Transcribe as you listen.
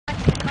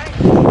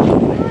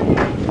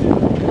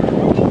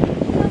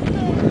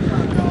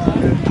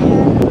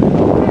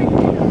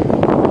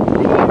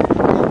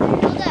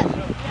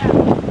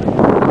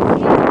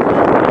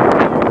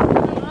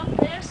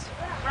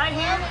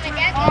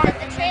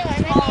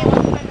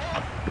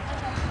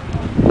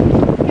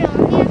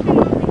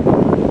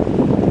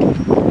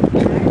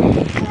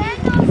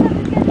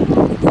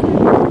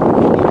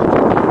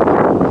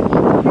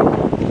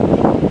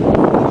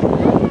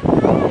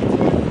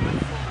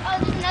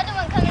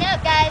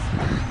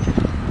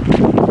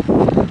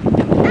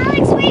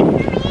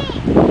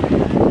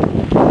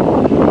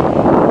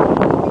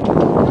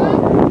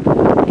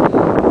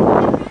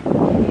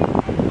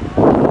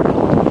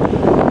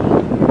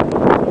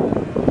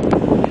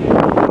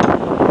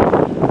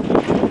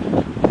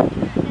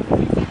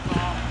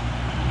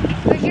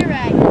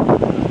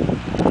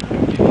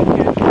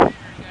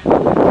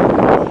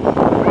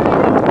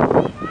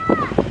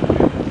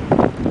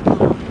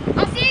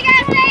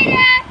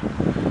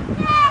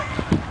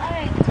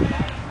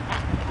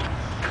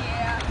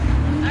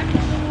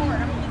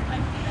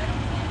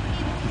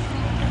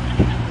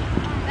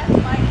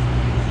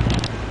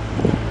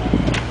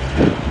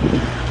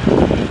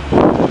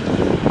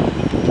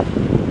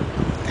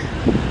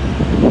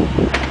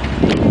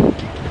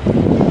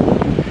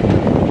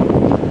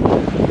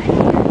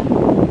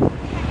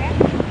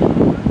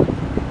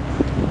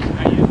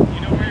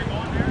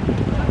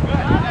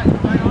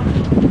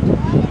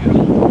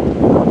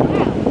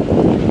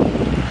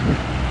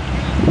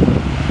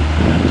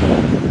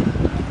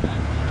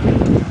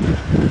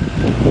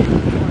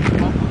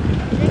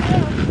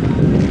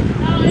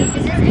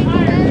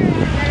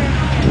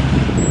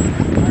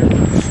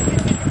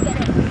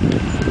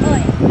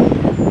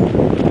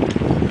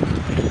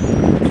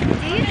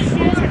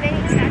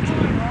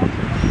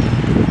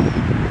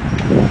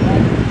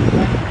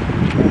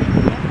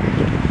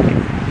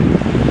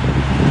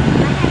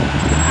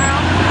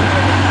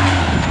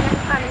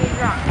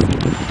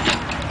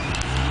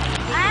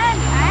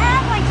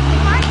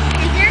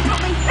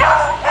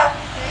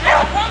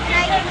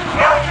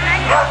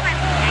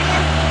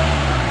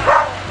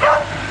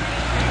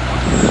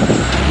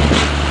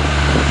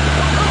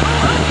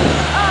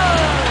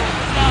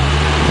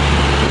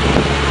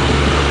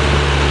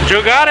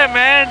You got it,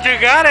 man. You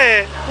got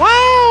it.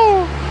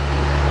 Woo!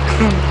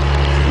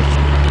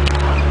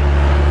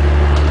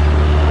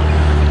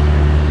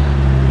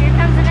 Here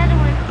comes another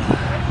one.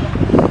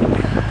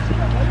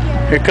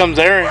 Here comes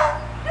Aaron.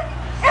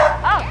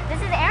 Oh, this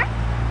is Aaron?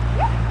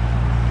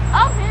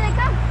 Oh, here they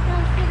come.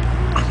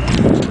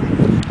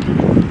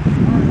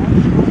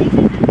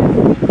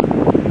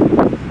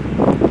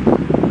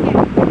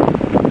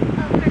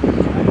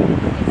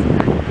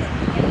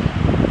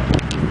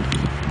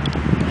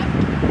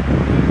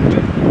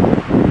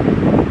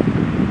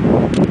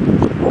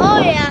 Oh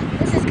yeah,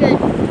 this is good.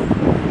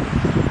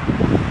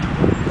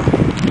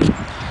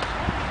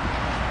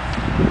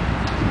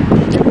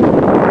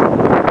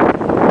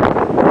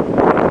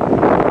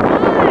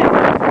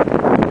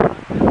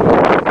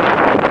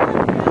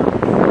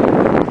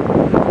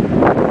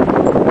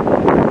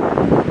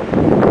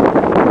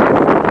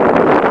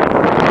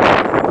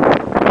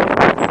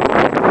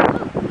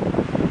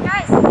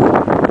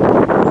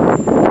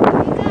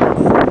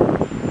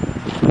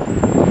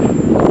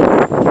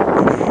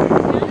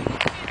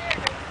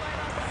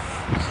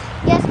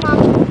 Yes, Mom.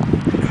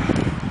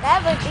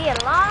 That would be a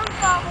long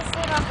fall to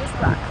sit off this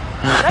rock.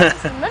 Right in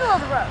the middle of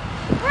the road.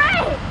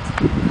 Right!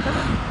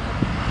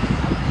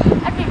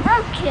 That'd be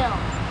roadkill.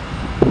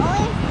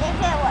 Only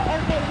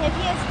if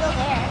he was still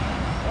there.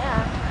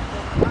 Yeah.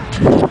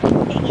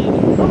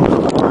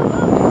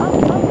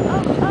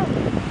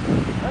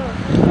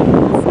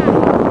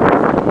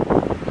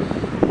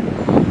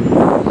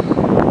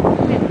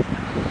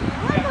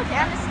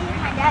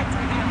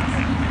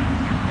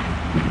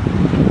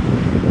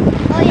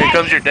 Here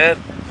comes your dad.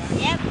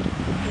 Yep.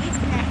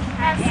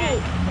 Have a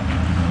seat.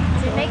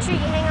 So make sure you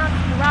hang on to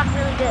the rock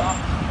really good.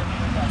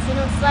 So you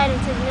don't slide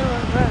into the middle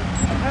of the road.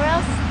 Or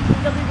else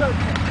you'll be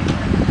roadkill.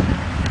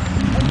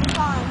 If you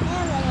fall on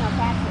him, then he'll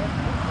catch you.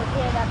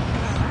 Forget about the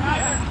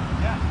camera.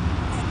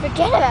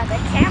 Forget about the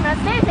camera.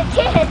 There's a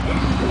kid.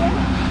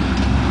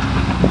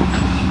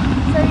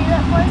 So you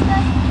let Forrest go?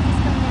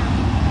 Just come down.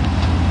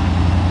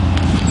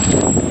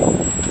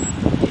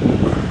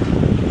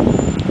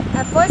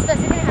 Forrest does,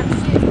 you're going to have to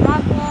shoot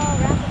rock wall,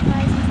 rapid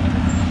fires, and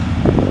everything.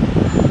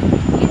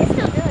 You can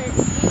still do it.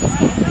 You just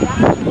can't do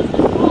rapid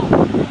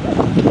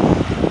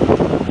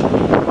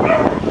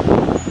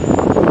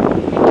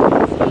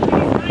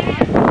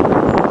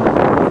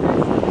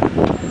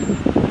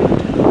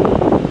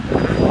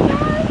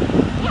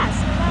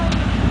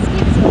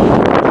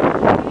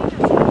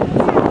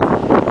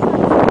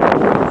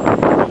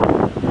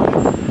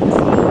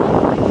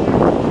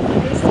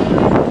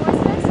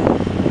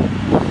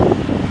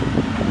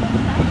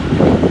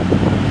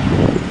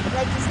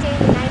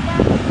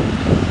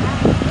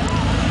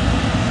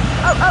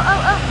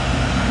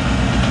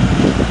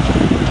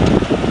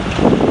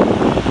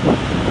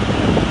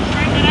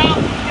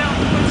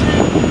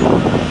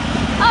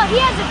Oh, he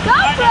has a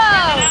GoPro!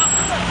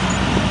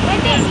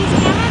 Right there, see his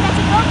camera? That's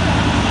a GoPro.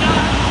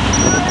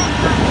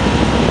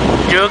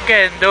 You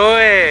can do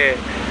it.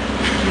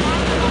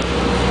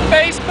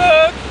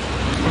 Facebook.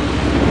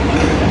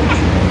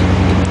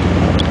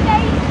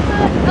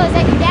 Facebook. Oh, is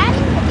that your dad?